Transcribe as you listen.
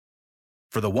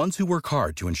For the ones who work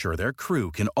hard to ensure their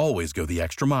crew can always go the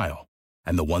extra mile,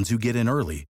 and the ones who get in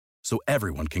early so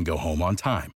everyone can go home on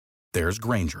time, there's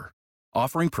Grainger,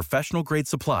 offering professional-grade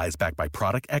supplies backed by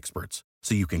product experts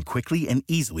so you can quickly and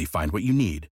easily find what you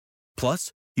need.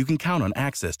 Plus, you can count on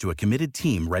access to a committed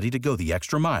team ready to go the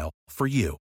extra mile for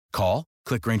you. Call,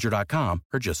 click Grainger.com,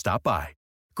 or just stop by.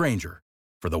 Grainger,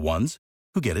 for the ones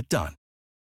who get it done.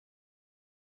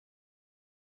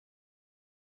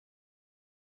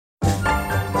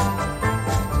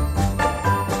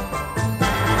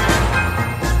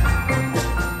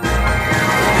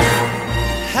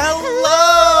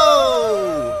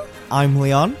 Hello! I'm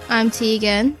Leon. I'm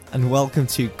Tegan. And welcome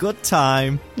to Good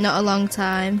Time, Not a Long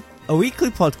Time. a weekly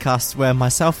podcast where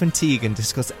myself and Tegan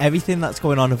discuss everything that's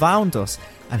going on around us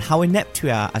and how inept we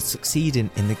are at succeeding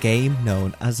in the game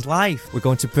known as life. We're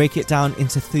going to break it down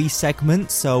into 3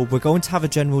 segments, so we're going to have a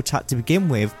general chat to begin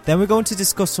with, then we're going to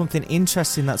discuss something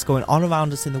interesting that's going on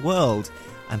around us in the world,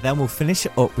 and then we'll finish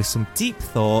it up with some deep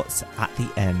thoughts at the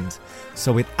end.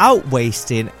 So without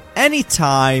wasting any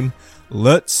time,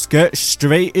 let's get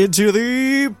straight into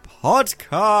the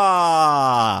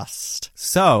podcast.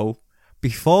 So,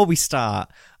 before we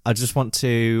start, I just want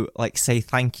to say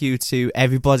thank you to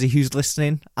everybody who's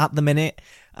listening at the minute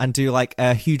and do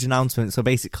a huge announcement. So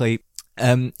basically,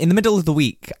 in the middle of the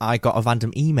week, I got a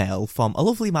random email from a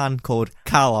lovely man called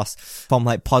Carlos from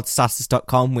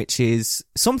podstatus.com, which is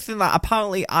something that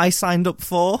apparently I signed up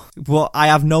for, but I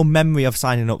have no memory of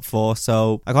signing up for.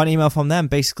 So I got an email from them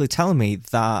basically telling me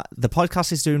that the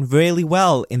podcast is doing really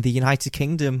well in the United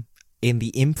Kingdom in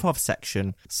the improv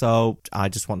section. So I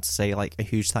just want to say a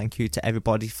huge thank you to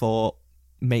everybody for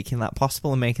making that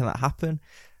possible and making that happen.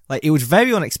 It was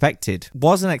very unexpected.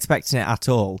 Wasn't expecting it at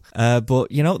all. But,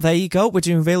 there you go. We're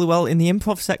doing really well in the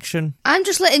improv section. I'm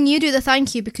just letting you do the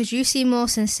thank you because you seem more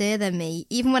sincere than me.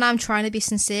 Even when I'm trying to be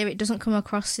sincere, it doesn't come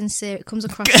across sincere. It comes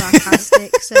across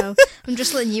sarcastic. So I'm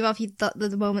just letting you have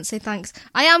the moment say thanks.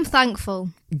 I am thankful.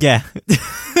 Yeah.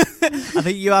 I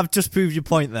think you have just proved your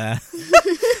point there.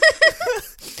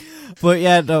 But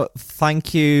yeah, no,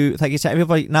 thank you to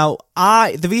everybody. Now,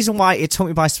 the reason why it took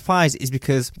me by surprise is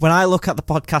because when I look at the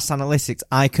podcast analytics,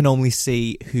 I can only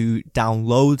see who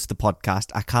downloads the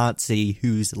podcast. I can't see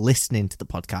who's listening to the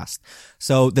podcast.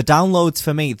 So the downloads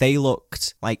for me, they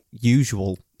looked like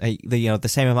usual. The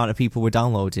same amount of people were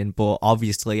downloading, but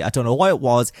obviously I don't know what it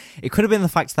was. It could have been the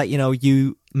fact that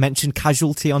you mentioned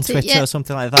Casualty on Twitter or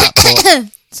something like that. But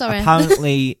sorry.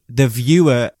 Apparently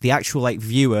the actual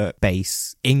viewer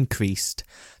base increased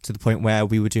to the point where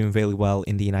we were doing really well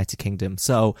in the United Kingdom.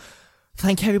 So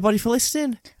thank you everybody for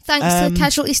listening. Thanks to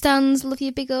Casualty stands. Love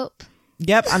you, big up.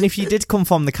 Yep, and if you did come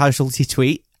from the Casualty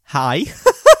tweet, hi.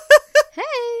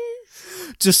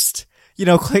 Hey. Just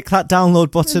click that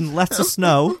download button, let us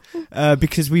know,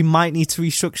 because we might need to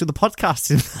restructure the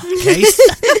podcast in that case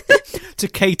to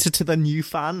cater to the new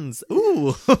fans.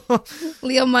 Ooh.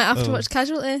 Leon might have to watch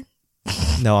Casualty.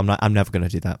 No, I'm not. I'm never going to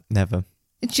do that. Never.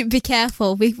 Be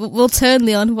careful. We'll turn,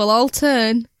 Leon. We'll all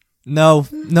turn. No,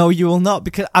 you will not,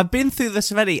 because I've been through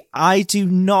this already. I do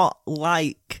not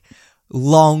like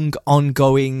long,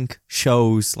 ongoing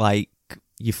shows like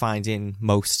you find in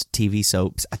most TV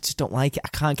soaps. I just don't like it. I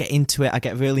can't get into it. I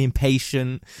get really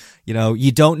impatient.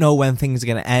 You don't know when things are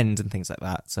going to end and things like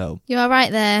that. So You're all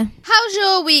right there. How's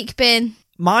your week been?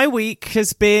 My week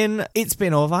it's been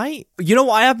all right. You know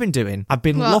what I have been doing? I've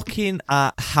been looking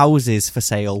at houses for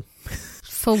sale.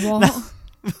 For what?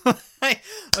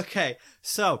 Okay,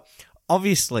 so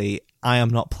obviously I am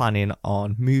not planning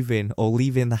on moving or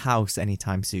leaving the house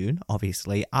anytime soon.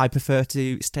 Obviously, I prefer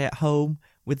to stay at home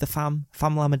with the fam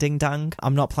llama ding dang.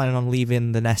 I'm not planning on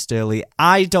leaving the nest early.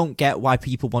 I don't get why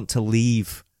people want to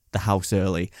leave the house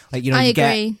early. I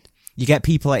agree. You get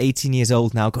people at 18 years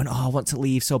old now going, I want to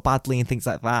leave so badly and things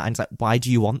like that. And it's like, why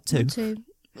do you want to?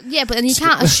 Yeah, but then you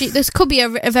can't assume. This could be a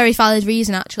very valid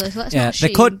reason, actually. So let's not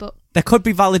assume. There could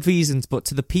be valid reasons, but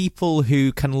to the people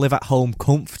who can live at home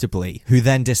comfortably, who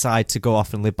then decide to go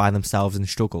off and live by themselves and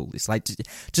struggle, it's like,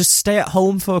 just stay at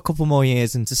home for a couple more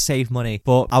years and just save money.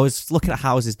 But I was looking at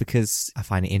houses because I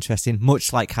find it interesting,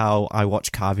 much like how I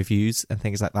watch car reviews and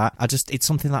things like that. it's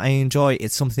something that I enjoy.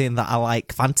 It's something that I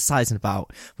like fantasizing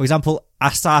about. For example, I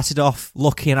started off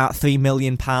looking at £3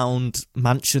 million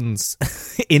mansions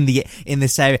in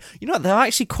this area. There are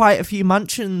actually quite a few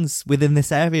mansions within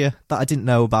this area that I didn't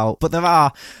know about, but there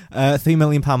are £3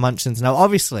 million mansions. Now,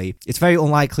 obviously, it's very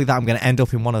unlikely that I'm going to end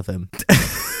up in one of them.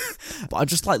 but I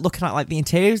just like looking at like the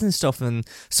interiors and stuff, and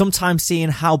sometimes seeing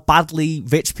how badly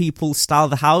rich people style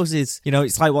the houses. You know,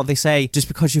 it's like what they say, just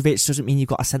because you're rich doesn't mean you've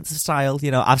got a sense of style.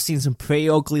 You know, I've seen some pretty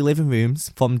ugly living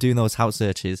rooms from doing those house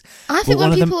searches. I think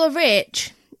when people are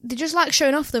rich, they just like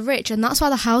showing off the rich, and that's why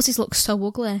the houses look so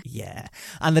ugly. Yeah,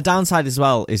 and the downside as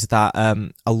well is that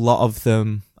a lot of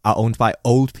them are owned by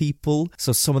old people,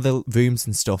 so some of the rooms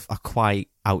and stuff are quite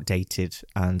outdated,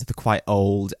 and they're quite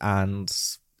old, and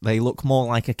they look more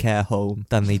like a care home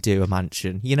than they do a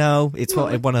mansion. You know, it's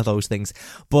one of those things.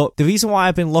 But the reason why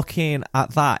I've been looking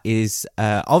at that is,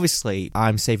 obviously,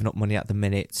 I'm saving up money at the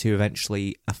minute to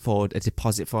eventually afford a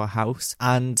deposit for a house.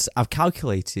 And I've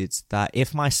calculated that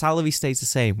if my salary stays the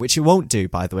same, which it won't do,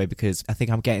 by the way, because I think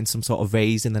I'm getting some sort of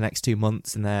raise in the next 2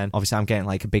 months. And then, obviously, I'm getting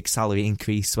like a big salary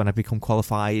increase when I become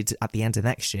qualified at the end of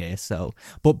next year. So,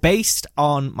 but based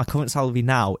on my current salary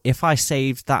now, if I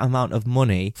saved that amount of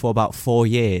money for about 4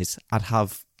 years, I'd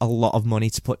have a lot of money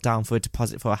to put down for a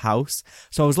deposit for a house.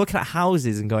 So I was looking at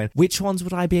houses and going, which ones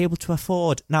would I be able to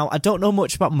afford? Now, I don't know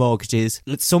much about mortgages.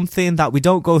 It's something that we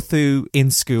don't go through in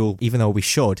school, even though we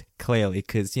should, clearly,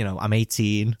 because, you know, I'm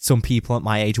 18. Some people at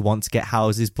my age want to get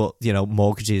houses, but, you know,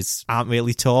 mortgages aren't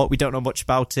really taught. We don't know much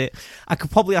about it. I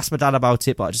could probably ask my dad about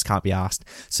it, but I just can't be asked.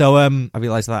 So I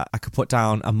realised that I could put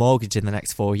down a mortgage in the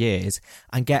next 4 years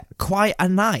and get quite a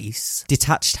nice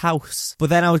detached house. But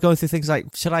then I was going through things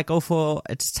like, should I go for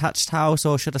a detached house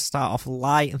or should I start off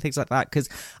light and things like that? Because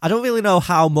I don't really know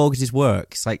how mortgages work.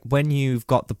 It's like when you've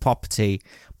got the property,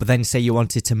 but then say you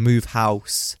wanted to move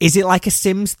house. Is it like a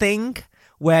Sims thing?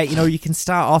 Where, you know, you can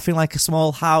start off in like a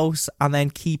small house and then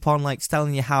keep on like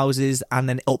selling your houses and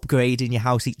then upgrading your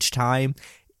house each time.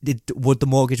 Would the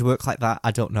mortgage work like that?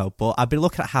 I don't know. But I've been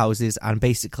looking at houses, and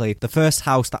basically the first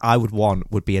house that I would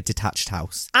want would be a detached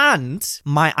house. And,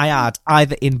 might I add,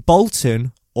 either in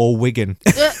Bolton or Wigan.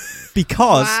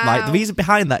 Because, like, the reason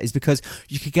behind that is because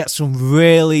you could get some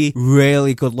really,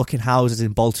 really good looking houses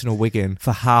in Bolton or Wigan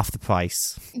for half the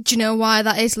price. Do you know why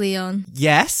that is, Leon?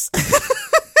 Yes.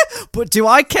 But do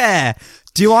I care?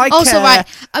 Do I also, care? Right,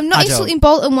 I'm not insulting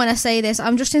Bolton when I say this.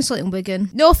 I'm just insulting Wigan.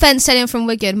 No offence to anyone from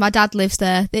Wigan. My dad lives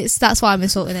there. That's why I'm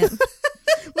insulting it.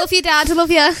 Love you, Dad. I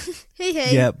love you.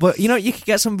 Hey. Yeah, but you know, you could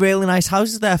get some really nice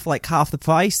houses there for like half the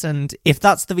price, and if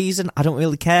that's the reason, I don't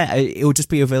really care. It would just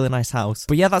be a really nice house.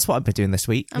 But yeah, that's what I've been doing this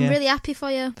week. I'm really happy for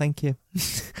you. Thank you.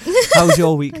 How's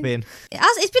your week been?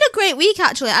 It's been a great week,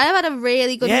 actually. I have had a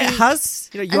really good week. Yeah, it has.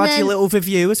 You know, you had your little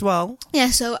review as well. Yeah,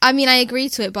 so, I mean, I agreed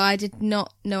to it, but I did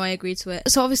not know I agreed to it.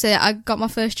 So, obviously, I got my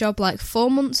first job, like,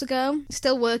 4 months ago.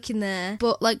 Still working there.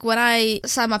 But, like, when I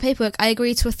signed my paperwork, I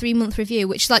agreed to a 3-month review,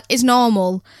 which, like, is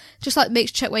normal. Just, like,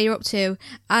 makes check where you're up to.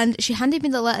 And she handed me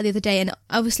the letter the other day, and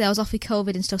obviously I was off with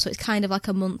COVID and stuff, so it's kind of like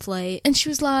a month late. And she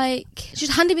was like, she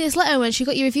just handed me this letter when she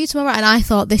got your review tomorrow, and I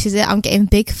thought, this is it, I'm getting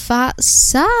big fat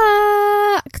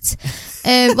sacked.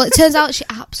 Well, it turns out she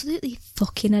absolutely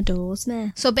fucking adores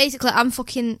me. So basically, I'm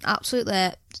fucking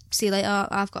absolutely, see you later,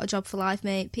 I've got a job for life,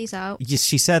 mate, peace out.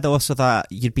 She said also that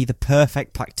you'd be the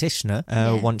perfect practitioner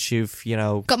once you've, you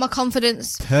know... got my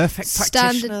confidence. Perfect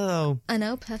practitioner, though. I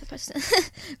know, perfect practitioner.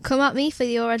 Come at me for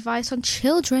your advice on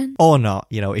children. Or not,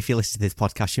 you know, if you listen to this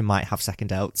podcast, you might have second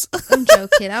doubts. I'm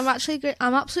joking. I'm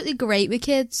absolutely great with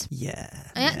kids. Yeah.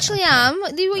 I actually am.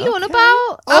 What are you on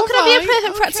about? How can I be a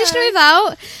perfect practitioner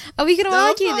without? Are we going to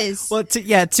argue this? Well,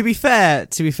 to be fair,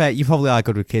 you probably are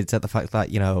good with kids at the fact that,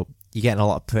 you know, you're getting a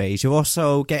lot of praise. You're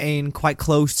also getting quite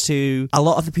close to a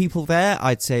lot of the people there,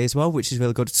 I'd say, as well, which is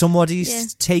really good.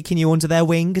 Somebody's taking you under their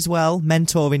wing as well,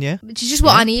 mentoring you. Which is just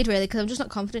what I need, really, because I'm just not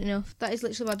confident enough. That is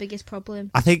literally my biggest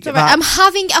problem. I think right, I'm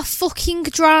having a fucking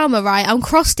drama, right? I'm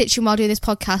cross-stitching while doing this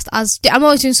podcast, as I'm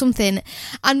always doing something,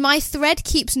 and my thread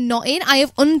keeps knotting. I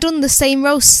have undone the same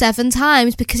row 7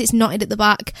 times because it's knotted at the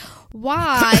back.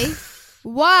 Why?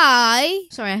 Why?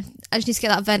 Sorry, I just need to get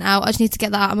that vent out. I just need to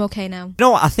get that out. I'm okay now. You know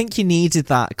what? I think you needed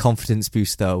that confidence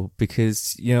boost, though,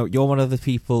 because, you know, you're one of the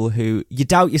people who you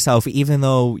doubt yourself, even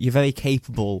though you're very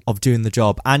capable of doing the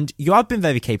job. And you have been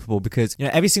very capable because, you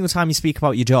know, every single time you speak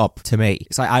about your job to me,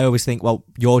 it's like I always think, well,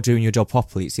 you're doing your job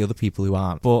properly. It's the other people who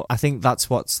aren't. But I think that's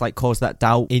what's like caused that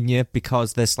doubt in you,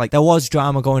 because there was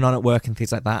drama going on at work and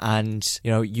things like that. And,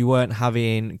 you know, you weren't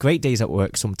having great days at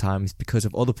work sometimes because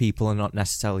of other people and not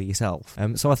necessarily yourself.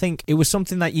 So I think it was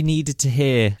something that you needed to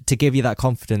hear to give you that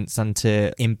confidence and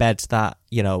to embed that,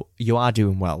 you know, you are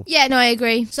doing well. Yeah, no, I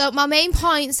agree. So my main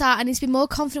points are I need to be more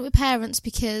confident with parents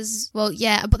because, well,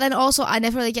 yeah, but then also I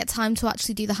never really get time to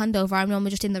actually do the handover. I'm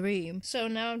normally just in the room. So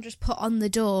now I'm just put on the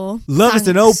door. Love is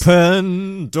an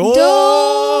open door.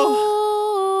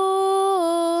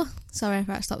 Sorry,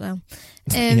 right, stop now.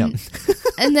 Yep.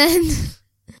 And then...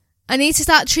 I need to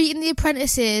start treating the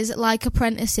apprentices like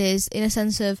apprentices in a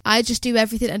sense of I just do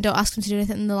everything and don't ask them to do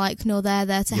anything, and they're like, no, they're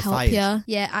there to help fired. you.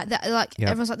 Yeah,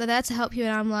 everyone's like, they're there to help you,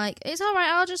 and I'm like, it's all right,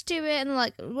 I'll just do it, and they're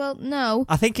like, well, no.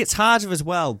 I think it's harder as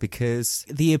well because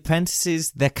the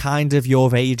apprentices, they're kind of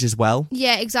your age as well.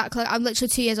 Yeah, exactly. I'm literally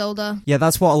 2 years older. Yeah,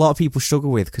 that's what a lot of people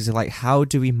struggle with because they're like, how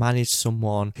do we manage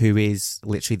someone who is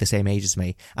literally the same age as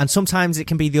me? And sometimes it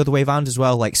can be the other way around as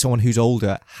well, like someone who's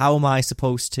older. How am I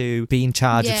supposed to be in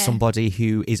charge of somebody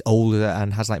who is older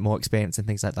and has like more experience and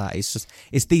things like that?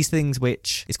 It's these things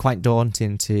which is quite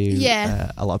daunting to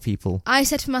a lot of people. I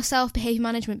said for myself behaviour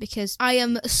management because I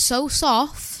am so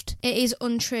soft. It is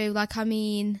untrue. Like, I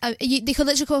mean, they could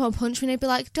literally come up and punch me and they'd be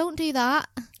like, don't do that.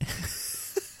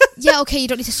 Yeah, okay, you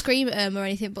don't need to scream at them or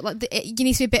anything, but like you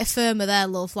need to be a bit firmer there,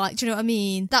 love. Like, do you know what I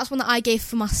mean? That's one that I gave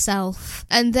for myself.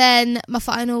 And then my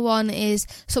final one is,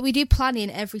 so we do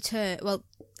planning every term. Well,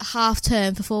 half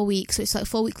term for 4 weeks, so it's like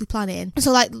 4 weekly planning.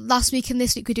 So like last week and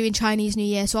this week we're doing Chinese New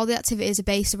Year, so all the activities are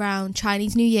based around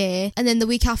Chinese New Year, and then the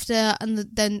week after, and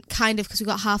then kind of because we've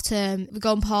got half term, we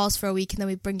go on pause for a week and then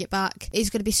we bring it back.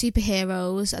 It's going to be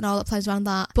superheroes and all that plays around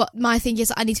that. But my thing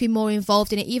is I need to be more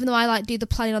involved in it, even though I like do the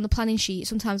planning on the planning sheet.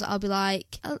 Sometimes I'll be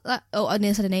like, oh, I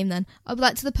nearly said a name then. I'll be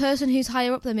like to the person who's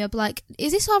higher up than me, I'll be like,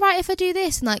 is this alright if I do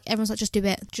this? And like everyone's like, just do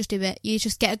it. You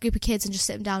just get a group of kids and just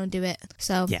sit them down and do it.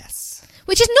 So yes.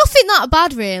 Which is nothing that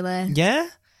bad, really. Yeah.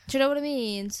 Do you know what I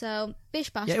mean? So, bish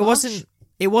bash. Yeah, bosh.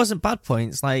 it wasn't bad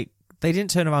points. Like, they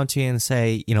didn't turn around to you and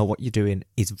say, you know, what you're doing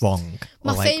is wrong.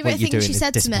 My favourite thing she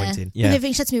said to me, my favourite thing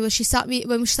she said to me was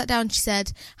when we sat down, she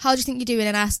said, how do you think you're doing?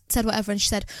 And I said whatever, and she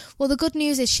said, well, the good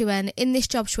news is, she went, in this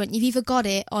job, she went, you've either got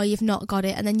it or you've not got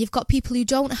it, and then you've got people who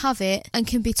don't have it and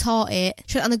can be taught it.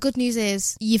 She went, and the good news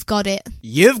is, you've got it.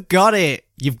 You've got it.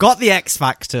 You've got the X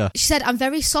Factor. She said, I'm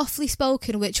very softly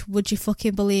spoken, which, would you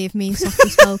fucking believe me,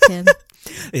 softly spoken?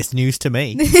 It's news to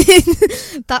me.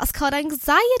 That's called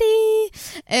anxiety.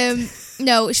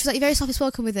 No, she was like, you're very softly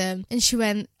spoken with him. And she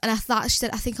went, and she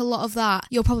said, I think a lot of that,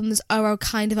 your problems are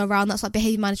kind of around, that's like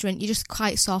behaviour management. You're just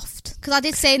quite soft. Because I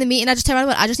did say in the meeting, I just turned around and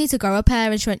went, I just need to grow a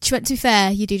pair. And she went, to be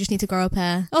fair, you do just need to grow a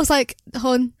pair. I was like,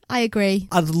 hun, I agree.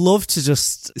 I'd love to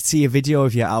just see a video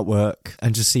of you at work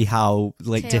and just see how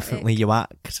like differently you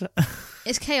act.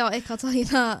 It's chaotic, I'll tell you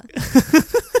that.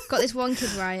 Got this one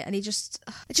kid, right, and he just...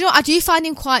 Do you know what? I do find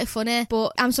him quite funny,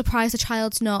 but I'm surprised the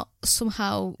child's not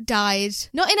somehow died.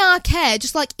 Not in our care,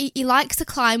 just like he likes to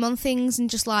climb on things and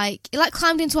just like... He like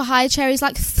climbed into a high chair. He's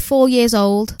like 4 years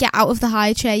old. Get out of the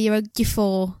high chair, you're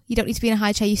 4. You don't need to be in a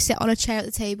high chair, you sit on a chair at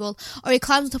the table. Or he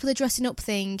climbs on top of the dressing up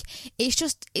thing. It's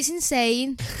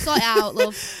insane. Sort it out,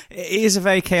 love. It is a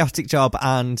very chaotic job,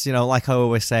 and, you know, like I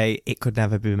always say, it could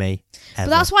never be me. Ever.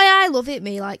 But that's why I love it,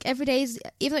 me. Like, every day is,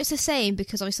 even though it's the same,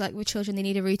 because obviously, like, with children, they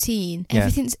need a routine. Yeah.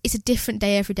 It's a different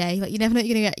day every day. Like, you never know what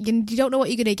you're going to get. You don't know what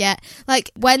you're going to get. Like,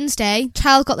 Wednesday,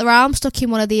 child got their arm stuck in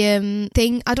one of the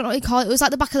thing. I don't know what you call it. It was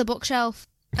like the back of the bookshelf.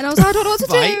 And I was like, I don't know what to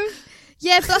do.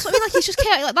 Yeah, but that's what I mean, like, it's just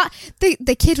chaotic like that.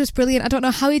 The kid was brilliant. I don't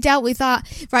know how he dealt with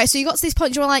that. Right, so you got to this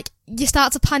point, you're like, you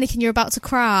start to panic and you're about to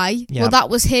cry. Yeah. Well, that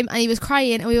was him, and he was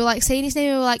crying, and we were like saying his name,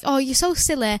 and we were like, oh, you're so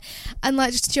silly, and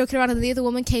like just joking around, and the other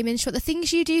woman came in, she went, the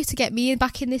things you do to get me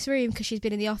back in this room, because she's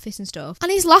been in the office and stuff,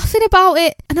 and he's laughing about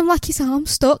it, and I'm like, his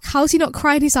arm's stuck, how's he not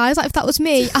crying his eyes? Like, if that was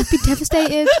me, I'd be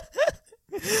devastated.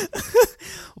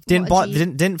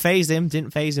 Didn't phase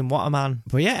him. What a man.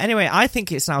 But yeah, anyway, I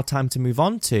think it's now time to move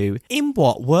on to In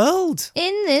What World?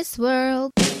 In this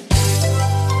world.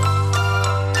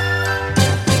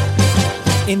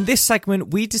 In this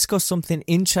segment, we discuss something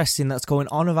interesting that's going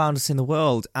on around us in the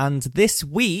world. And this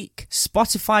week,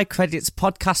 Spotify credits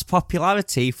podcast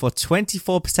popularity for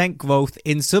 24% growth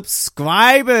in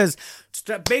subscribers. Just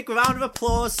a big round of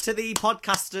applause to the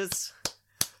podcasters.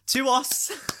 To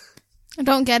us. I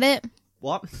don't get it.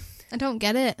 What? I don't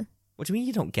get it. What do you mean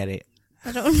you don't get it?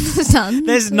 I don't understand.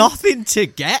 There's nothing to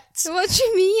get. What do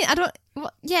you mean? I don't...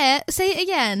 What? Yeah, say it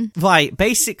again. Right,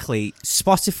 basically,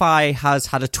 Spotify has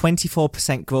had a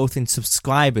 24% growth in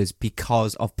subscribers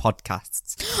because of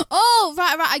podcasts. Oh,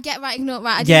 right, I didn't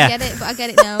get it, but I get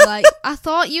it now. Like, I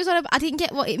thought you was on I didn't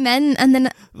get what it meant, and then,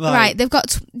 right they've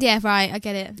got, I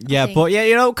get it. Yeah, but yeah,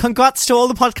 you know, congrats to all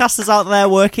the podcasters out there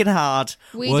working hard.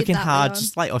 Working hard,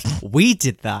 just like us. We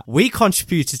did that. We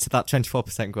contributed to that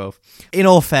 24% growth. In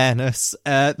all fairness,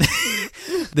 the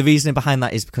reasoning behind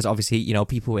that is because obviously, you know,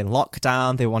 people were in lockdown,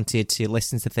 they wanted to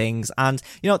listen to things, and,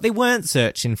 you know, they weren't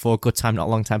searching for Good Time Not a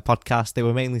Long Time podcast. They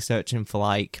were mainly searching for,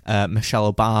 like,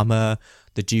 Michelle Obama,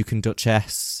 The Duke and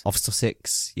Duchess of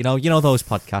Sussex. You know those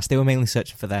podcasts. They were mainly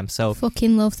searching for them. So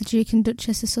fucking love the Duke and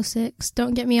Duchess of Sussex.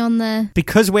 Don't get me on there.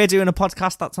 Because we're doing a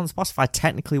podcast that's on Spotify,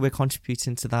 technically we're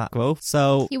contributing to that growth.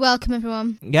 So you're welcome,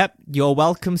 everyone. Yep, you're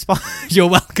welcome. You're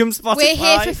welcome, Spotify. We're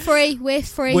here for free. We're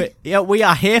free. We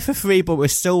are here for free, but we're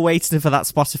still waiting for that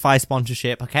Spotify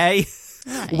sponsorship. Okay.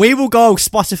 Right. We will go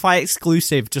Spotify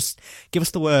exclusive. Just give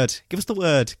us the word. Give us the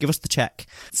word. Give us the check.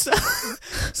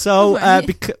 So right.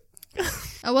 because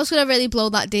I was going to really blow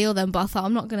that deal then, but I thought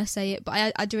I'm not going to say it.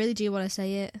 But I really do want to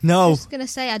say it. No. I'm just going to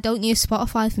say I don't use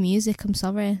Spotify for music. I'm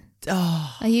sorry.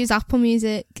 Oh. I use Apple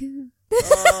Music.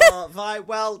 Right.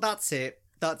 Well, that's it.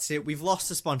 We've lost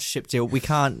the sponsorship deal. We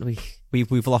can't.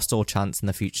 We've lost all chance in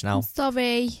the future now. I'm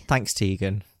sorry. Thanks,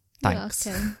 Tegan. Thanks.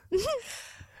 You're welcome.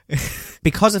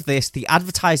 Because of this, the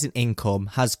advertising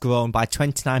income has grown by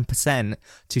 29%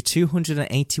 to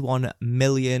 281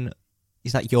 million.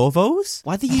 Is that euros?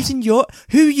 Why are they using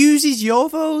Who uses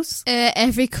euros?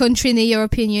 Every country in the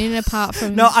European Union apart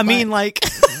from... No, I mean like...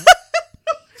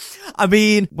 I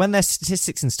mean, when there's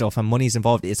statistics and stuff and money's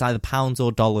involved, it's either pounds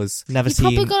or dollars. You've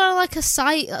probably got on like a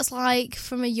site that's like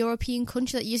from a European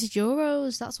country that uses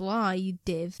euros. That's why, you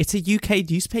div. It's a UK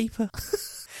newspaper.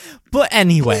 But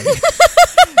anyway...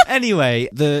 Anyway,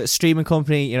 the streaming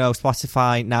company,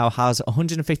 Spotify, now has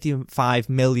 155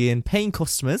 million paying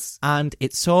customers, and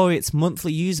it saw its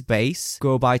monthly user base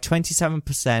grow by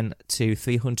 27% to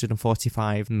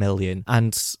 345 million,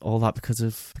 and all that because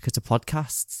of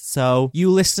podcasts. So, you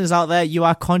listeners out there, you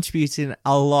are contributing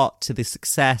a lot to the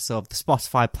success of the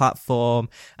Spotify platform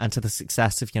and to the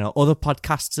success of, other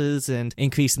podcasters and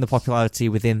increasing the popularity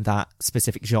within that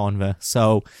specific genre.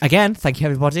 So, again, thank you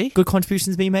everybody. Good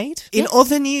contributions being made. In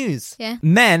other news,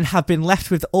 men have been left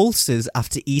with ulcers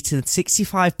after eating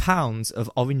 65 pounds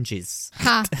of oranges.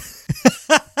 Ha.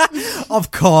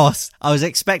 Of course. I was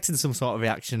expecting some sort of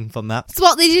reaction from that. It's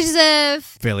what they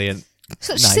deserve. Brilliant.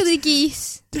 Such Nice. silly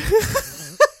geese.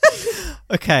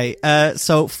 Okay,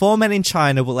 so 4 men in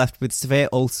China were left with severe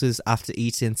ulcers after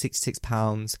eating 66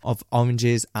 pounds of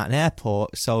oranges at an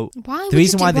airport. So the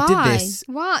reason why they did this...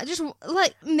 Why? Just,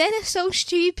 men are so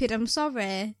stupid, I'm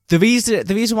sorry. The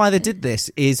reason why they did this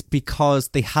is because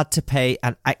they had to pay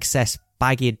an excess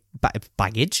bagging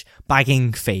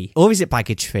fee. Or is it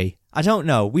baggage fee? I don't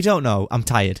know. We don't know. I'm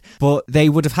tired. But they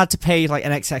would have had to pay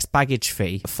an excess baggage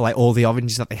fee for all the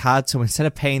oranges that they had. So instead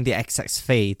of paying the excess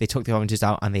fee, they took the oranges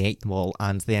out and they ate them all,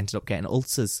 and they ended up getting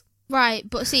ulcers. Right,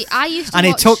 but see, I used to and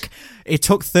watch... it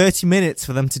took 30 minutes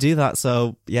for them to do that.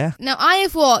 So yeah. Now I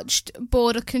have watched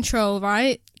Border Control,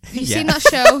 right? You've Yeah. seen that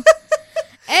show?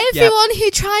 Everyone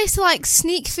who tries to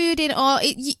sneak food in, or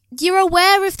you're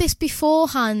aware of this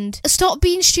beforehand. Stop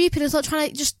being stupid and stop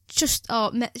trying to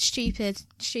stupid.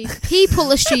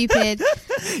 People are stupid.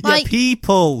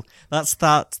 People. That's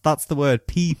the word.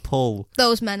 People.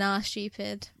 Those men are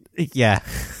stupid. Yeah.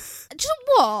 Just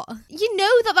what? You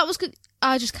know that was good.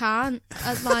 I just can't.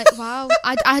 Wow.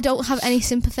 I don't have any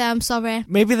sympathy. I'm sorry.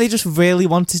 Maybe they just really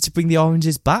wanted to bring the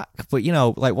oranges back, but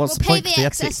what's the point? Pay the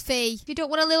excess fee. If you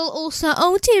don't want a little ulcer,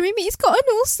 oh dearie me, he's got an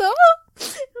ulcer.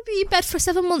 He'll be in bed for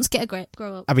 7 months. Get a grip.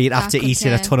 Grow up. I mean, after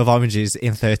eating a ton of oranges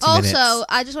in 30 minutes. Also,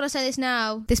 I just want to say this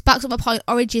now. This backs up my point.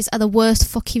 Oranges are the worst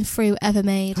fucking fruit ever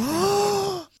made.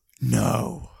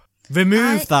 No.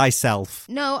 Remove thyself.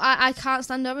 No, I can't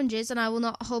stand oranges, and I will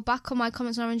not hold back on my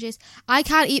comments on oranges. I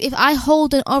can't eat. If I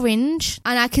hold an orange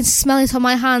and I can smell it on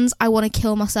my hands, I want to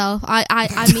kill myself. I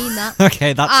mean that.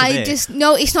 Okay, that's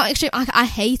No, it's not extreme. I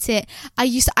hate it. I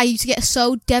used to get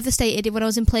so devastated when I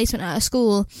was in placement at a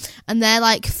school, and their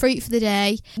fruit for the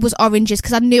day was oranges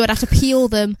because I knew I'd have to peel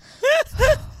them.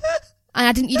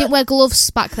 And you didn't wear gloves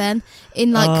back then,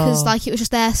 because it was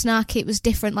just their snack. It was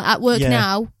different. At work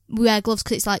now, we wear gloves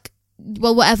because it's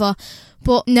whatever.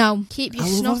 But no, keep your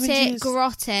snotty,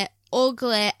 grotty,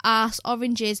 ugly ass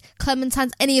oranges,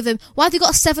 clementines, any of them. Why have they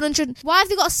got 700? Why have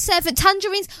they got 7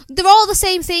 tangerines? They're all the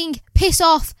same thing. Piss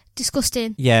off.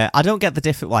 Disgusting. Yeah, I don't get the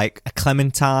difference, a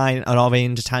clementine, an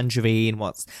orange, a tangerine,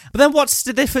 But then what's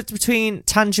the difference between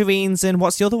tangerines and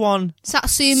what's the other one?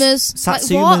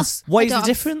 Satsumas. What is the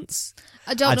difference?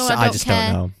 I don't know. I just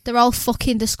care. don't know. They're all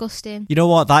fucking disgusting. You know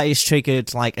what? That is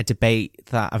triggered a debate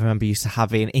that I remember used to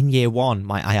having in year 1,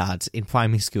 might I add, in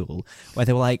primary school, where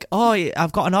they were like, "Oh,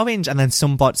 I've got an orange," and then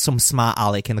some smart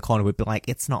aleck in the corner would be like,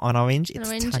 "It's not an orange, it's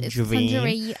tangerine." It's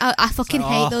tangerine. I fucking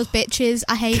hate those bitches.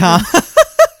 I hate them.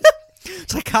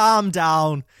 So calm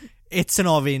down. It's an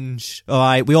orange. All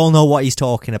right, we all know what he's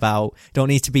talking about. Don't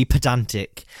need to be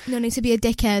pedantic. No need to be a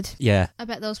dickhead. Yeah. I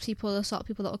bet those people are the sort of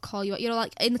people that will call you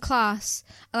out. In the class,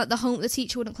 and the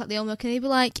teacher wouldn't collect the homework, and they'd be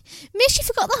like, "Miss, you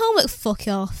forgot the homework." Fuck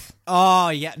off. Oh,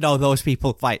 yeah. No, those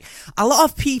people, right. A lot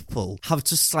of people have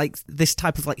just, like, this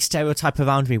type of, like, stereotype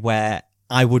around me where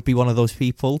I would be one of those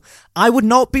people. I would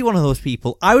not be one of those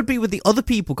people. I would be with the other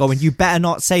people going, you better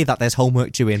not say that there's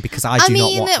homework due in because I do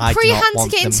not want pre-hand to them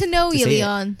getting to know you, see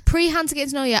Leon. Pre-hand to getting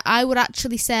to know you, I would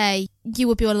actually say you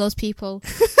would be one of those people.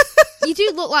 You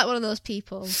do look like one of those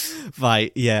people.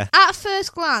 Right, yeah. At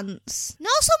first glance.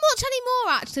 Not so much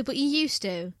anymore, actually, but you used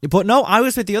to. But no, I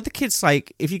was with the other kids,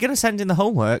 like, if you're going to send in the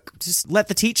homework, just let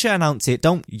the teacher announce it.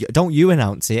 Don't you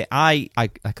announce it. I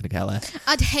couldn't care less.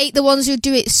 I'd hate the ones who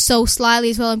do it so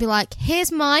slyly as well and be like,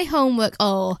 here's my homework.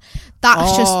 Oh,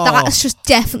 that's just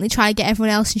definitely try to get everyone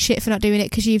else in shit for not doing it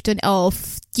because you've done it. Oh,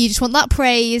 you just want that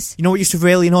praise. You know what used to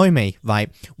really annoy me,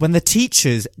 right? When the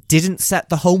teachers didn't set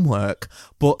the homework,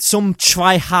 but some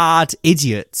try-hard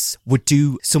idiots would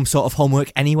do some sort of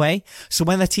homework anyway. So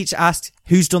when the teacher asked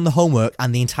who's done the homework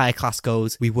and the entire class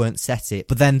goes, we weren't set it.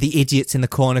 But then the idiots in the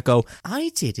corner go,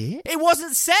 I did it. It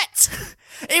wasn't set.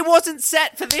 It wasn't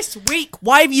set for this week.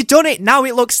 Why have you done it? Now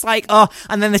it looks like,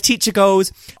 and then the teacher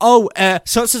goes,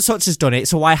 such and such has done it.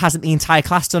 So why hasn't the entire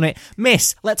class done it?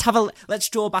 Miss, let's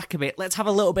draw back a bit. Let's have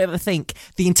a little bit of a think.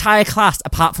 The entire class,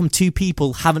 apart from 2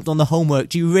 people, haven't done the homework.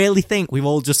 Do you really think we've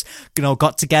all just,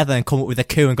 got together and come up with a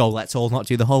coup and go, let's all not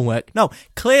do the homework? No,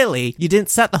 clearly you didn't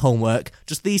set the homework.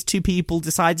 Just these 2 people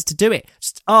decided to do it.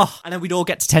 And then we'd all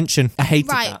get detention. I hated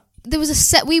that. There was a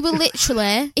set, we were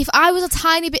literally, if I was a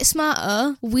tiny bit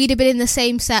smarter, we'd have been in the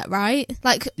same set, right?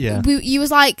 Like, yeah. You was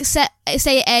like, say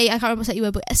A, I can't remember what set you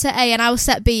were, but set A and I was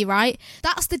set B, right?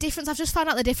 That's the difference. I've just found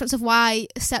out the difference of why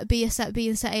set B is set B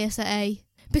and set A is set A.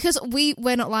 Because we're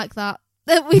not like that.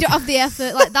 We don't have the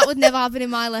effort. Like, that would never happen in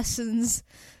my lessons.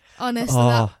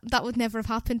 Honestly, that would never have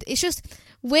happened. It's just,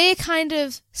 we're kind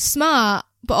of smart,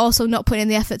 but also not putting in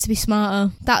the effort to be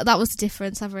smarter. That was the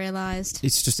difference, I've realised.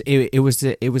 It's just, it was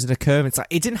an occurrence. Like,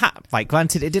 it didn't happen, like,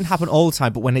 granted, it didn't happen all the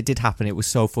time, but when it did happen, it was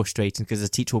so frustrating because the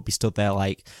teacher would be stood there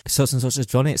like, such and such has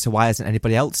done it, so why hasn't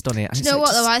anybody else done it? And do you know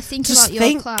what, though? I think about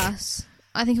your class.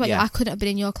 I think about you. I couldn't have been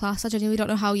in your class. I genuinely don't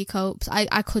know how you coped.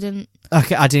 I couldn't.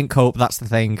 Okay, I didn't cope. That's the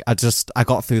thing. I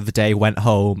got through the day, went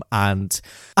home, and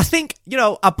I think,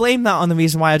 I blame that on the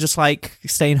reason why I just like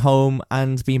staying home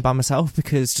and being by myself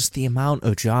because just the amount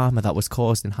of drama that was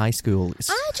caused in high school.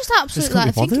 I just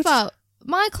absolutely think about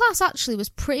my class. Actually, was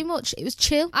pretty much it was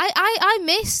chill. I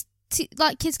missed.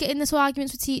 Kids getting into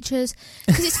arguments with teachers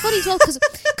because it's funny as well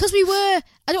because we were.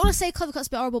 I don't want to say clever because it's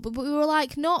a bit horrible, but we were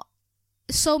like not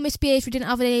so misbehaved. We didn't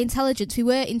have any intelligence. We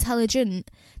were intelligent.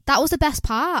 That was the best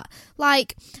part.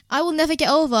 Like, I will never get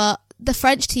over the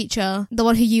French teacher, the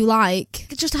one who you like,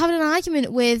 just having an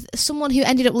argument with someone who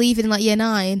ended up leaving in like year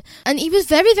 9, and he was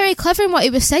very, very clever in what he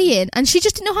was saying, and she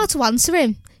just didn't know how to answer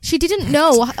him. She didn't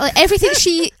know, like, everything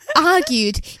she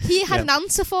argued, he had an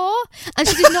answer for, and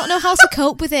she did not know how to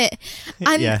cope with it.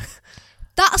 And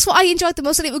that's what I enjoyed the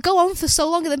most, and it would go on for so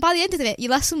long, and then by the end of it,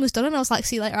 your lesson was done, and I was like,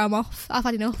 see you later, I'm off. I've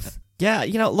had enough. Yeah,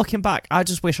 looking back, I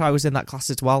just wish I was in that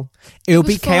class as well. It would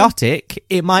be chaotic.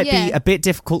 It might be a bit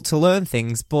difficult to learn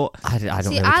things, but I don't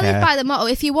really care. I live by the motto,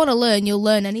 if you want to learn, you'll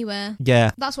learn anywhere.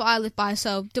 Yeah. That's what I live by,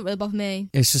 so don't really bother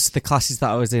me. It's just the classes that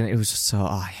I was in, it was just so,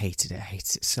 I hated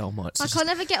it so much. Like, I'll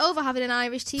never get over having an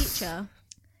Irish teacher.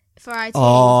 For IT.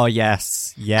 Oh,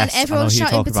 yes. And everyone's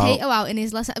shouting potato out in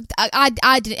his lesson.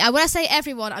 I didn't. When I say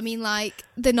everyone, I mean like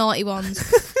the naughty ones.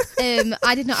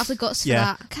 I did not have the guts for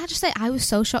that. Can I just say, I was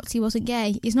so shocked he wasn't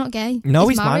gay. He's not gay. No,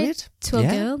 he's married to a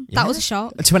girl. That was a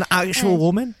shock. To an actual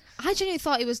woman. I genuinely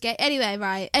thought he was gay. Anyway,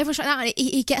 right. Everyone's shouting out, and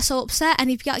he'd get so upset,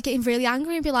 and he'd get getting really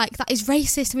angry, and be like, "That is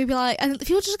racist," and we'd be like, and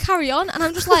people just carry on, and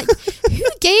I'm just like, who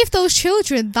gave those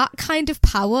children that kind of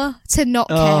power to not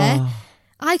care?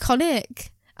 Iconic.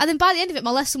 And then by the end of it,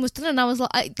 my lesson was done, and I was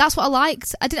like, that's what I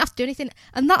liked. I didn't have to do anything.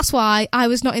 And that's why I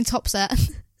was not in top set.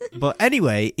 But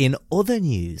anyway, in other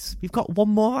news, we've got one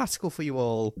more article for you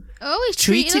all. Oh, he's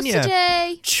treating us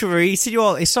today. Treating you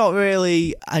all. It's not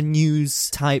really a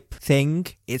news type thing.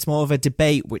 It's more of a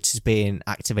debate which is being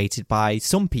activated by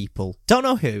some people. Don't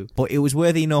know who, but it was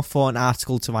worthy enough for an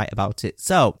article to write about it.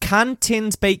 So, can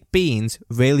tinned baked beans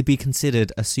really be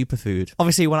considered a superfood?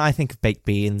 Obviously, when I think of baked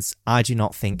beans, I do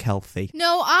not think healthy.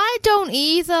 No, I don't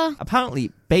either.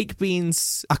 Apparently, baked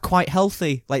beans are quite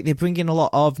healthy. Like, they bring in a lot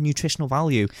of nutritional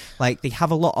value. Like, they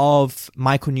have a lot of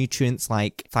micronutrients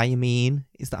like thiamine.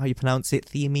 Is that how you pronounce it?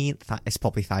 Thiamine? It's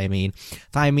probably thiamine.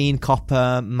 Thiamine,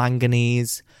 copper,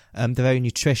 manganese. They're very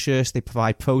nutritious. They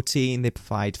provide protein. They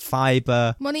provide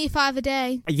fibre. 5 a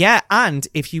day. Yeah, and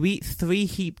if you eat 3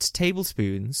 heaped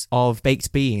tablespoons of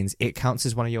baked beans, it counts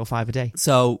as one of your 5 a day.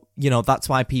 So, that's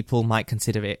why people might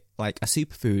consider it like a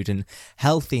superfood and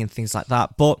healthy and things like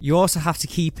that. But you also have to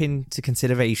keep into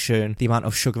consideration the amount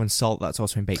of sugar and salt that's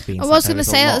also in baked beans. I was going to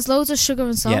say that there's loads of sugar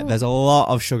and salt. Yeah, there's a lot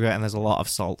of sugar and there's a lot of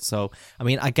salt. So, I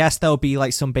mean, I guess there'll be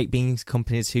like some baked beans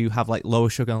companies who have like lower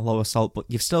sugar and lower salt, but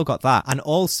you've still got that. And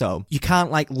also, you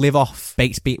can't like live off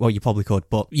baked beans. Well, you probably could,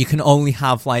 but you can only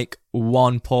have like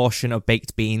one portion of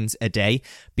baked beans a day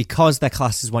because they're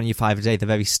classed as 1U5 a day. They're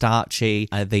very starchy.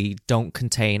 They don't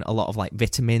contain a lot of like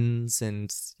vitamins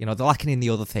and, you know, they're lacking in the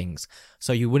other things.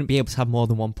 So you wouldn't be able to have more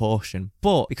than one portion.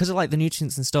 But because of like the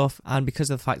nutrients and stuff, and because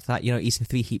of the fact that, you know, eating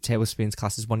 3 heaped tablespoons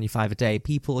classed as 1U5 a day,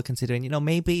 people are considering, you know,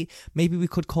 maybe we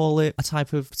could call it a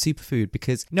type of superfood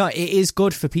because, no, it is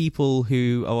good for people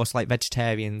who are also like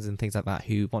vegetarians and things like that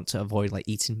who want to avoid like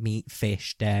eating meat,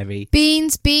 fish, dairy.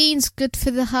 Beans, good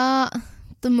for the heart.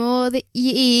 The more that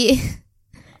you eat,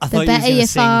 I thought better you you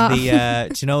was fart. going to sing the,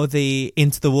 do you know the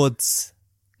Into the Woods?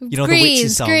 You know, the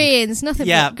Witches song? Greens, nothing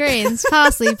but greens,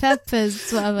 parsley,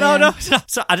 peppers, whatever. No.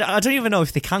 So I don't even know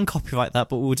if they can copyright that,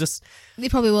 but we'll just... They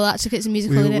probably will actually, 'cause it's a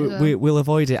musical in it. We'll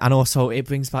avoid it. And also, it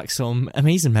brings back some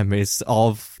amazing memories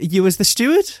of you as the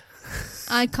steward.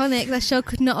 Iconic. That show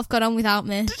could not have gone on without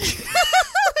me.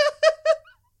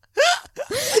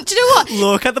 Do you know what?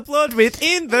 Look at the blood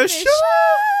within the show.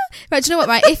 Right, do you know what,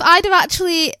 right? If I'd have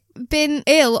actually been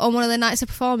ill on one of the nights of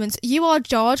performance, you or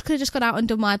George could have just gone out and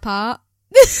done my part.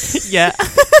 Yeah.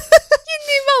 You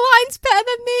knew my lines better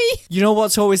than me. You know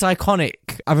what's always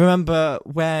iconic? I remember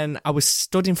when I was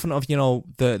stood in front of, you know,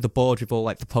 the board with all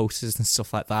like the posters and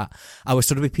stuff like that. I was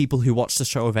stood with people who watched the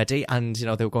show already, and, you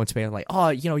know, they were going to me like, oh,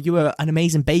 you know, you were an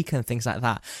amazing baker and things like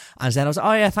that. And then I was like,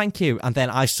 oh yeah, thank you. And then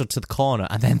I stood to the corner,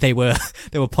 and then they were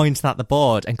pointing at the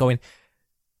board and going,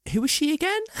 who was she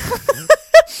again?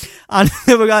 And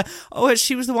they were like, oh,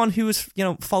 she was the one who was, you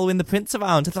know, following the prince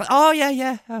around. And they're like, oh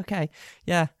yeah, okay,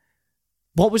 yeah.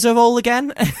 What was her role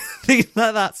again? Things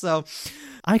like that. So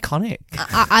iconic.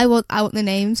 I want the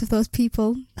names of those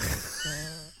people.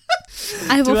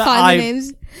 I will find the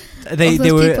names.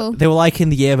 They were like in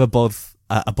the year above.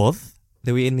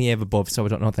 They were in the year above, so I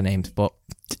don't know their names, but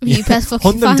you best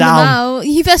fucking find them out.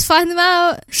 You best find them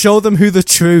out. Show them who the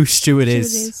true steward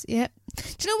is. Yep. Do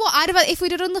you know what? I'd have had, if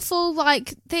we'd have done the full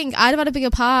like thing, I'd have had a bigger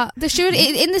part. The steward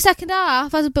in the second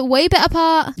half has a way better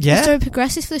part. Yeah, the story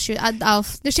progresses for the steward.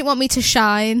 Alf just didn't want me to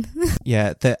shine.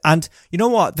 Yeah, and you know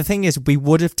what? The thing is, we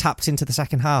would have tapped into the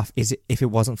second half if it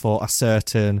wasn't for a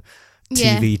certain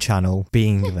TV channel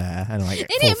being there and like.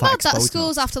 Isn't it mad that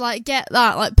schools have to like get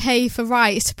that like pay for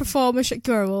rights to perform and shit?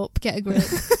 Grow up, get a grip.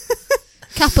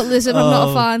 Capitalism, I'm not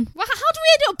a fan. How do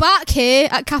we end up back here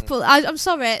at Capital? I'm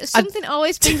sorry, something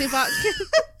always brings me back.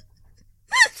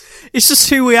 It's just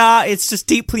who we are. It's just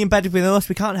deeply embedded within us.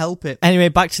 We can't help it. Anyway,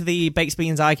 back to the baked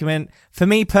beans argument. For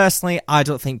me personally, I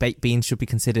don't think baked beans should be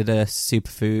considered a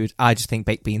superfood. I just think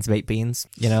baked beans are baked beans.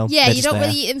 You know. Yeah, you don't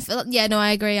really eat them. Yeah, no,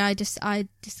 I agree. I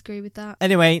disagree with that.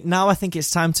 Anyway, now I think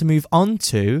it's time to move on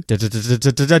to Deep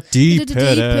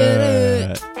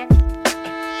Edit.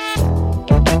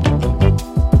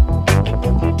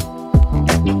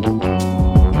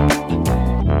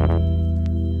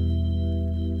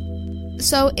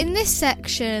 So in this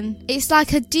section, it's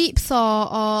like a deep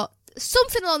thought or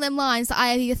something along them lines that I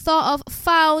have either thought of,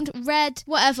 found, read,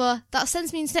 whatever, that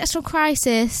sends me into an existential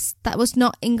crisis that was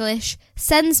not English,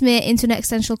 sends me into an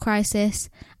existential crisis,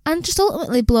 and just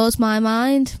ultimately blows my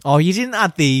mind. Oh, you didn't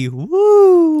add the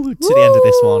woo to the end of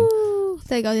this one.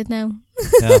 There you go, I did now.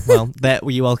 Yeah,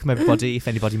 well, you're welcome, everybody, if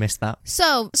anybody missed that.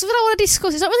 So, something I want to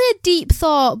discuss, it's not really a deep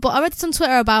thought, but I read this on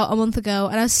Twitter about a month ago,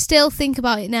 and I still think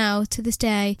about it now, to this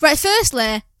day. Right,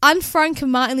 firstly, Anne Frank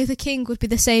and Martin Luther King would be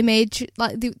the same age,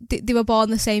 like, they were born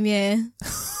the same year.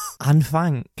 Anne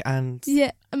Frank and...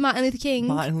 Yeah, and Martin Luther King.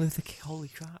 Martin Luther King, holy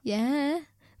crap. Yeah.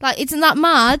 Like, isn't that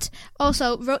mad?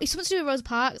 Also, it's something to do with Rosa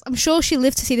Parks. I'm sure she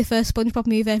lived to see the first SpongeBob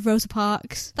movie, Rosa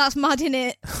Parks. That's mad,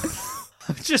 innit?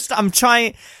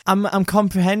 I'm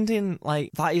comprehending,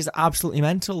 like, that is absolutely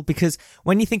mental, because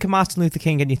when you think of Martin Luther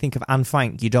King and you think of Anne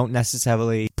Frank, you don't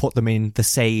necessarily put them in the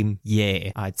same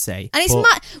year, I'd say. And it's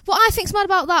mad. What I think's mad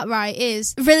about that, right,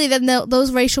 is really then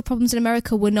those racial problems in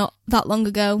America were not that long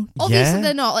ago. Obviously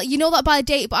they're not. Like, you know that by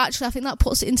date, but actually I think that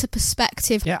puts it into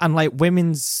perspective. Yeah, and like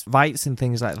women's rights and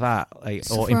things like that, like,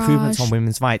 or improvements on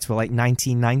women's rights were like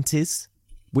 1990s.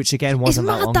 Which again wasn't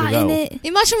that long ago.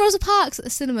 Imagine Rosa Parks at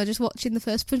the cinema just watching the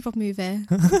first SpongeBob movie.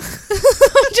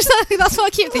 That's what I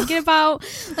keep thinking about.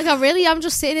 Like, I really am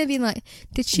just sitting there being like,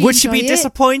 did she? Would she be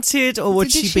disappointed, or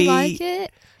would she be? Like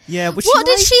it? Yeah. What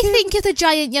did she think of the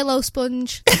giant yellow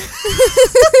sponge?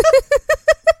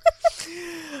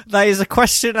 That is a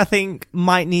question I think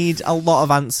might need a lot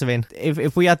of answering.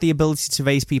 If we had the ability to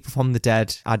raise people from the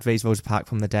dead, I'd raise Rosa Parks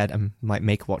from the dead and might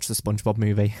make her watch the SpongeBob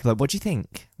movie. Like, what do you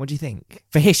think? What do you think?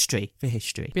 For history.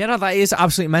 But yeah, no, that is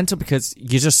absolutely mental because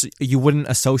you wouldn't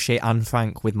associate Anne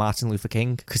Frank with Martin Luther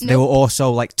King because they were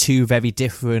also like two very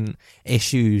different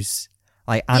issues.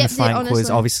 Like Anne Frank was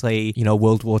obviously,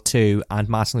 World War II, and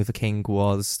Martin Luther King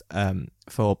was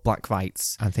for black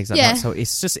rights and things like that. So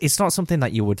it's not something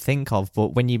that you would think of,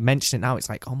 but when you mention it now, it's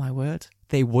like, oh my word,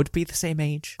 they would be the same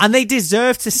age. And they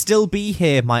deserve to still be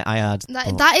here, might I add.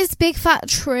 That is big fat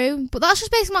true, but that's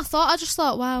just basically my thought. I just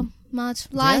thought, wow, mad.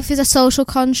 Life is a social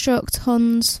construct,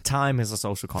 Huns. Time is a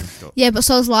social construct. Yeah, but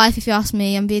so is life, if you ask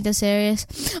me. I'm being dead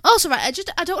serious. Also, right,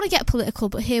 I don't want to get political,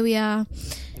 but here we are.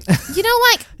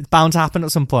 It's bound to happen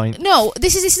at some point. No,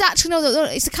 this is actually no.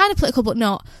 It's a kind of political, but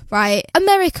not right.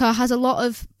 America has a lot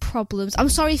of problems. I'm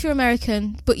sorry if you're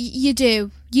American, but you do.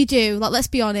 Like, let's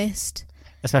be honest.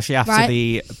 Especially after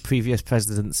the previous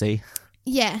presidency.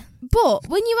 Yeah, but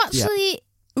when you actually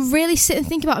really sit and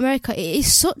think about America, it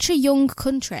is such a young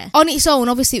country on its own.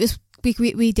 Obviously, it was.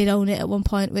 We did own it at one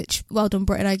point, which, well done,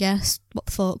 Britain, I guess. What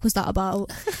the fuck was that about?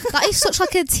 That is such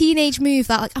like a teenage move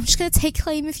that, like, I'm just going to take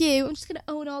claim of you. I'm just going to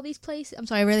own all these places. I'm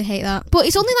sorry, I really hate that. But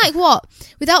it's only like, what?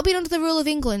 Without being under the rule of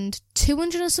England,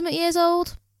 200 and something years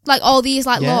old? Like, all these,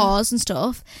 laws and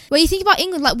stuff. When you think about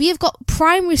England, like, we have got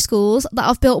primary schools that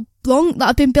have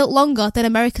been built longer than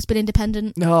America's been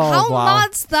independent. Oh, how wow.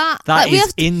 mad's that? That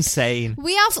is insane.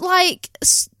 We have,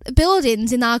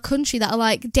 buildings in our country that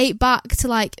are, date back to,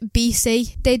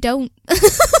 BC. They don't.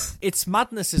 It's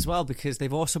madness as well because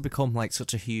they've also become,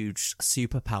 such a huge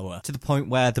superpower to the point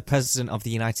where the president of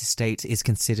the United States is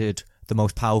considered the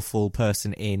most powerful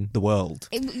person in the world.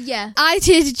 Yeah. I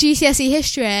did GCSE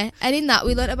history, and in that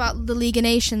we learnt about the League of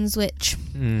Nations, which,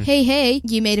 hey,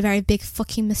 you made a very big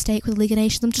fucking mistake with the League of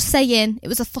Nations. I'm just saying, it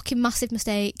was a fucking massive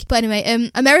mistake. But anyway,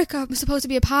 America was supposed to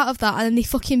be a part of that, and then they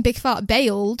fucking big fat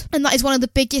bailed, and that is one of the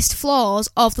biggest flaws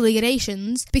of the League of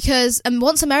Nations, because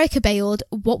once America bailed,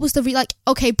 what was the Britain,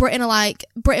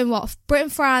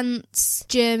 France,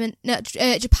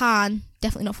 Japan.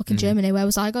 Definitely not fucking Germany. Where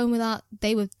was I going with that?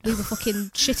 We were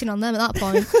fucking shitting on them at that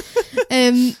point.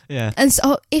 Yeah. And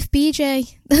so if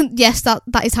BJ, yes, that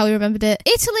is how we remembered it.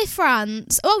 Italy,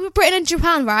 France, Britain and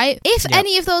Japan, right? If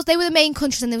any of those, they were the main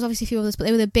countries, and there was obviously a few others, but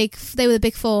they were the big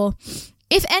four.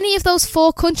 If any of those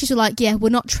four countries were like, yeah, we're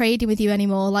not trading with you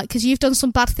anymore, because you've done some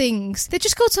bad things, they'd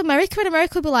just go to America, and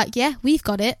America would be like, yeah, we've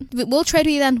got it. We'll trade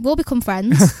with you then. We'll become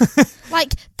friends.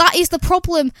 That is the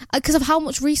problem, because of how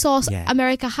much resource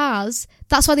America has.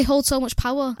 That's why they hold so much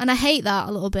power, and I hate that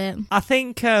a little bit. I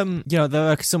think, there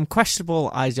are some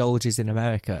questionable ideologies in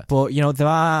America, but, there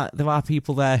are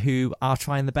people there who are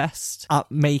trying the best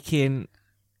at making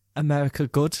America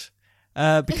good.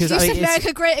 Because if you said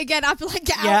America great again, I'd be like,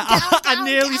 get out. I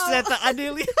nearly said that.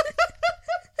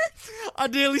 I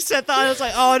nearly said that. I was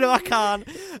like, oh no, I can't.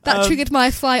 That triggered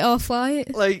my fight or flight.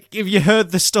 If you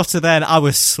heard the stutter then, I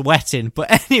was sweating.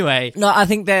 But anyway, no, I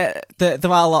think there are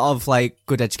a lot of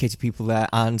good educated people there,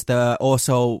 and they've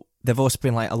also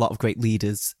been a lot of great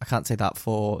leaders. I can't say that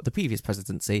for the previous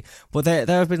presidency, but there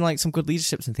have been some good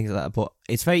leaderships and things like that. But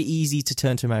it's very easy to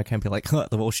turn to America and be like,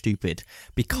 they're all stupid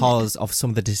because of some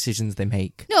of the decisions they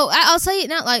make. No, I'll say it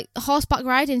now, horseback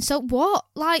riding. So what?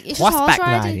 It's just horse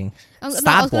riding. I was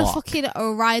gonna fucking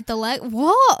ride the leg.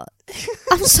 What?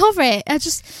 I'm sorry.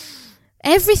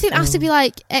 Everything has to be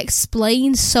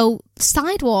explained. So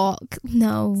sidewalk,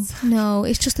 no,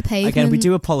 it's just the pavement. Again, we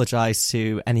do apologise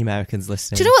to any Americans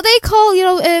listening. Do you know what they call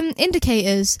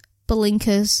indicators?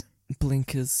 Blinkers.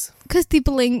 Blinkers. Because they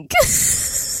blink.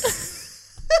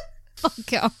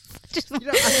 Fuck off.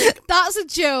 That's a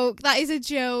joke. That is a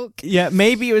joke. Yeah,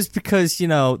 maybe it was because,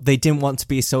 they didn't want to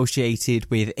be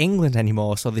associated with England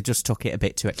anymore, so they just took it a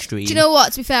bit too extreme. Do you know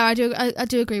what? To be fair, I do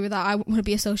agree with that. I wouldn't want to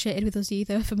be associated with us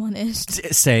either, if I'm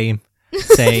honest. Same.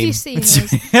 Have you seen us?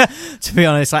 To be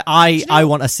honest, I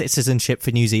want a citizenship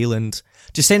for New Zealand.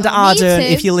 Jacinda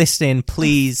Ardern, if you're listening,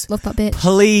 please. Love that bitch.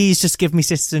 Please just give me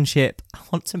citizenship. I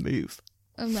want to move.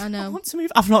 I know. I want to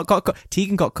move. I've not got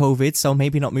Tegan got COVID, so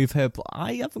maybe not move her, but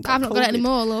I haven't got I've not COVID. got it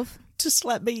anymore, love. Just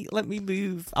let me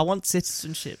move. I want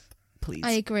citizenship, please.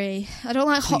 I agree. I don't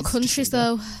like hot countries,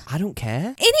 though. I don't care.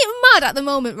 Isn't it mad at the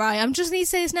moment, right? I'm just need to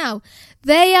say this now.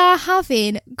 They are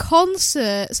having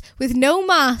concerts with no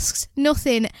masks,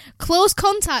 nothing, close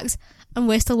contacts, and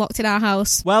we're still locked in our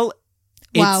house. Well,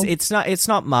 wow. It's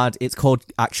not mad. It's called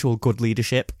actual good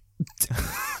leadership.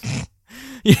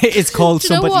 It's called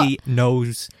somebody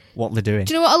knows what they're doing.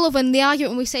 Do you know what I love? When the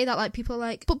argument when we say that, like, people are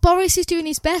like, but Boris is doing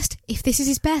his best. If this is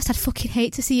his best, I'd fucking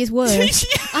hate to see his worst.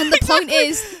 And the point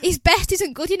is, his best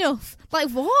isn't good enough. Like,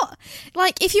 what?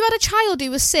 Like, if you had a child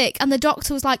who was sick and the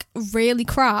doctor was, like, really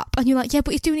crap, and you're like, yeah,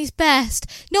 but he's doing his best.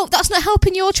 No, that's not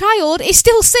helping your child. He's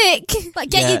still sick. Like,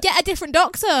 get a different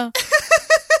doctor.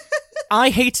 I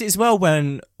hate it as well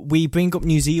when we bring up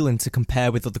New Zealand to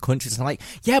compare with other countries. I'm like,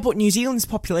 yeah, but New Zealand's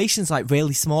population is like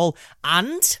really small.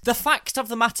 And the fact of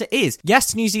the matter is,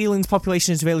 yes, New Zealand's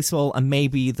population is really small and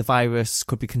maybe the virus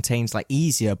could be contained like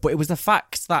easier. But it was the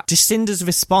fact that Jacinda's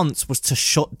response was to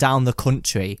shut down the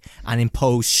country and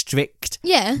impose strict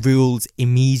rules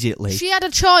immediately. She had a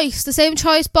choice, the same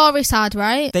choice Boris had,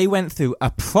 right? They went through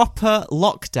a proper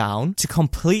lockdown to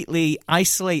completely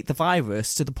isolate the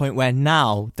virus to the point where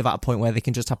now they're at a point where they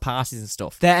can just have parties and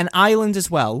stuff. They're an island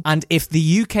as well, and if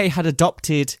the UK had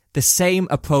adopted the same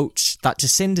approach that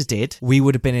Jacinda did, we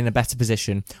would have been in a better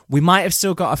position. We might have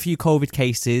still got a few COVID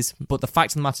cases, but the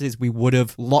fact of the matter is we would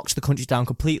have locked the country down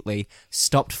completely,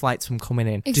 stopped flights from coming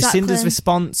in. Exactly. Jacinda's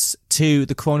response to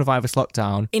the coronavirus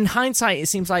lockdown, in hindsight, it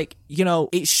seems like, you know,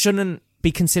 it shouldn't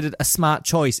be considered a smart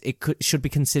choice. It should be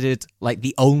considered like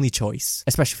the only choice,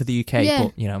 especially for the UK,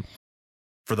 but, you know.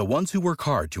 For the ones who work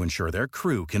hard to ensure their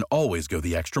crew can always go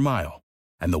the extra mile,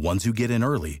 and the ones who get in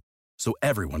early so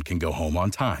everyone can go home on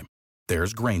time,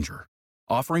 there's Grainger,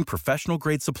 offering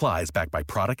professional-grade supplies backed by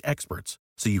product experts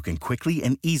so you can quickly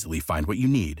and easily find what you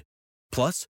need.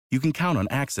 Plus, you can count on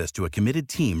access to a committed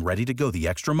team ready to go the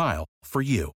extra mile for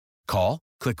you. Call,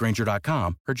 click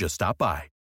Grainger.com, or just stop by.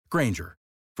 Grainger,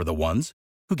 for the ones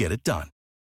who get it done.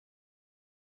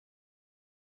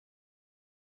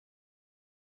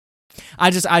 I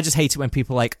just hate it when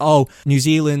people are like, oh, New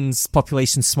Zealand's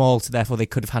population's small, so therefore they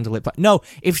could have handled it. But no,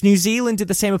 if New Zealand did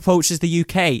the same approach as the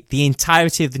UK, the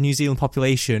entirety of the New Zealand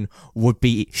population would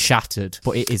be shattered.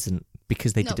 But it isn't,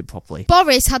 because they did it properly.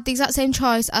 Boris had the exact same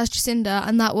choice as Jacinda,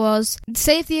 and that was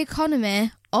save the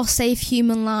economy or save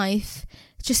human life.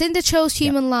 Jacinda chose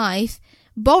human life.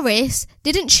 Boris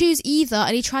didn't choose either,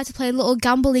 and he tried to play a little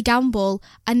gamble,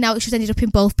 and now it just ended up in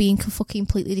both being fucking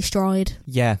completely destroyed.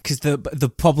 Yeah, because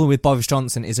the problem with Boris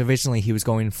Johnson is originally he was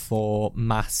going for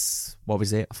mass, what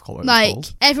was it? I forgot what it was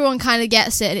called. Everyone kind of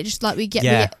gets it, and it just like we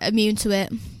get immune to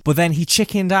it. But then he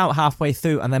chickened out halfway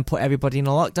through and then put everybody in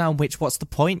a lockdown, which, what's the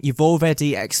point? You've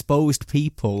already exposed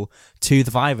people to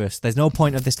the virus. There's no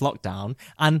point of this lockdown.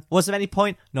 And was there any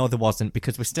point? No, there wasn't,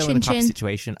 because we're still in a crap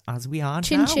situation as we are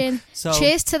now. Chin. So,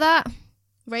 cheers to that.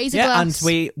 Raise a glass.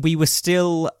 And we were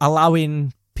still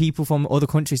allowing people from other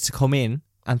countries to come in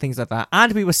and things like that.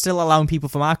 And we were still allowing people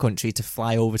from our country to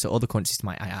fly over to other countries,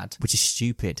 might I add, which is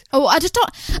stupid. Oh, I just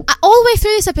don't... all the way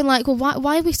through this, I've been like, well,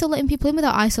 why are we still letting people in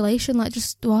without isolation? Like,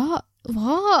 just what?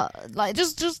 What? Like,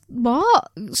 just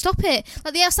what? Stop it.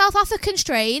 Like, the South African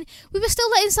strain, we were still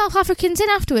letting South Africans in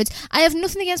afterwards. I have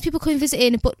nothing against people coming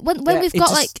visiting, but when we've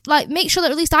got, like, make sure that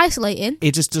at least isolating.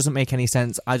 It just doesn't make any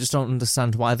sense. I just don't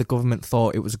understand why the government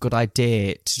thought it was a good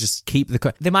idea to just keep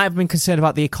the... They might have been concerned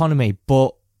about the economy,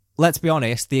 but let's be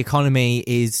honest, the economy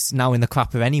is now in the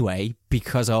crapper anyway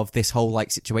because of this whole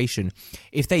situation.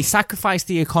 If they sacrificed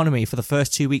the economy for the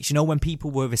first 2 weeks, you know, when people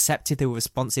were receptive, they were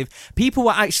responsive, people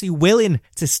were actually willing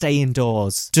to stay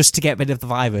indoors just to get rid of the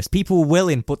virus. People were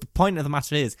willing, but the point of the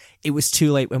matter is, it was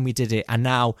too late when we did it, and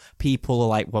now people are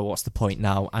like, well, what's the point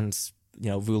now? And you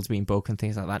know, rules being broken,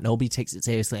 things like that. Nobody takes it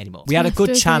seriously anymore. We had a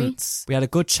good chance. We had a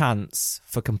good chance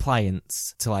for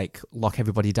compliance to like lock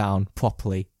everybody down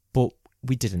properly, but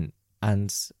we didn't.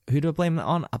 And who do I blame that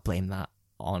on? I blame that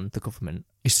on the government.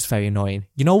 It's just very annoying.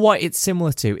 You know what it's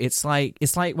similar to? It's like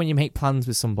when you make plans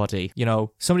with somebody. You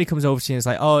know, somebody comes over to you and is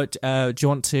like, oh, do you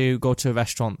want to go to a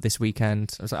restaurant this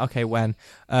weekend? I was like, okay, when?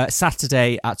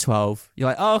 Saturday at 12. You're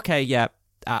like, oh, okay, yeah,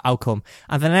 I'll come.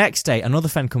 And then the next day, another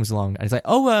friend comes along and he's like,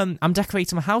 oh, I'm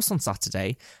decorating my house on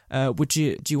Saturday.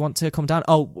 Do you want to come down?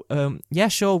 Oh, yeah,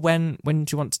 sure. When do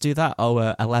you want to do that?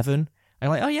 Oh, 11. I'm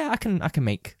like, oh yeah, I can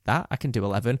make that. I can do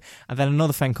 11. And then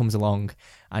another friend comes along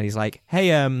and he's like, hey,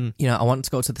 you know, I want to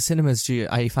go to the cinemas. Do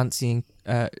you fancy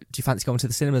going to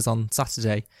the cinemas on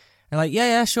Saturday? And like,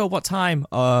 yeah, sure. What time?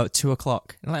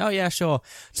 2:00. And like, oh yeah, sure.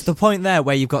 To the point there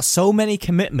where you've got so many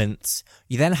commitments,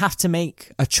 you then have to make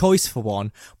a choice for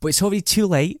one, but it's already too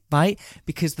late, right?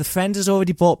 Because the friend has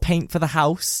already bought paint for the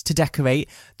house to decorate.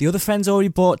 The other friend's already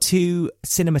bought 2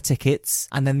 cinema tickets,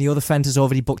 and then the other friend has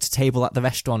already booked a table at the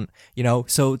restaurant. You know,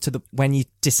 so when you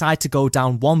decide to go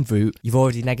down one route, you've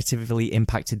already negatively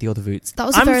impacted the other routes. That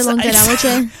was a very long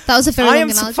analogy. That was a very long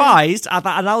analogy. I am surprised at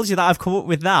that analogy that I've come up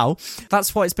with now.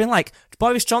 That's what it's been like. like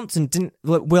Boris Johnson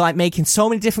we're like making so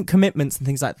many different commitments and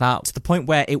things like that to the point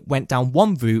where it went down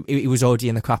one route, it was already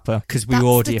in the crapper because we were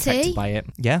already affected by it.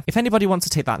 Yeah. If anybody wants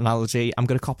to take that analogy, I'm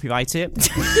going to copyright it.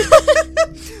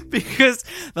 Because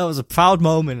that was a proud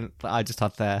moment that I just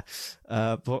had there.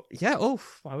 But yeah, oh,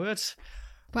 my word.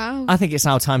 Wow. I think it's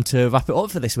now time to wrap it up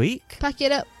for this week. Pack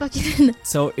it up, pack it in.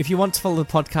 So if you want to follow the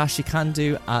podcast, you can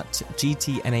do at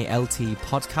GTNALT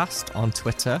Podcast on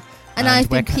Twitter. And I've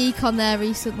been peak on there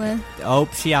recently. Oh,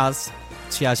 she has.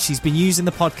 She's been using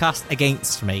the podcast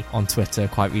against me on Twitter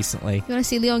quite recently. You want to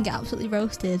see Leon get absolutely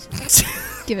roasted?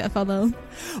 Give it a follow.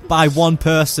 By one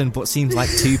person, but seems like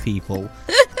two people.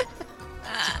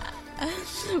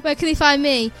 Where can they find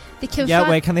me?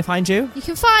 Where can they find you? You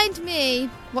can find me.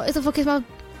 What the fuck is my...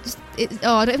 I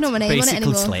don't even know my name on it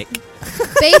anymore. Basically Slick.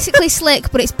 Basically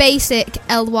Slick, but it's basic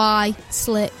L-Y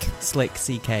Slick. Slick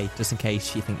CK, just in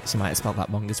case she thinks you might have spelled that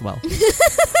wrong as well.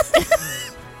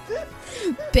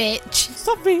 Bitch.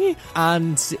 Sorry.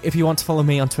 And if you want to follow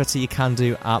me on Twitter, you can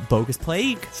do at Bogus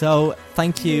Plague. So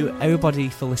thank you everybody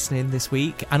for listening this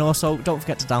week. And also don't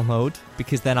forget to download,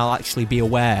 because then I'll actually be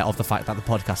aware of the fact that the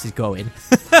podcast is going.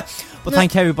 But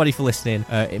thank you everybody for listening.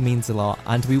 It means a lot.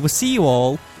 And we will see you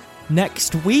all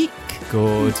next week.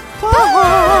 Goodbye.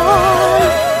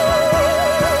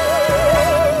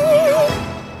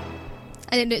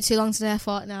 I didn't do it too long today. I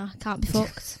thought, nah, can't be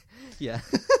fucked. Yeah.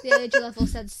 The energy level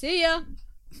said, see ya.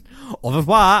 Au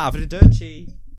revoir, arrivederci.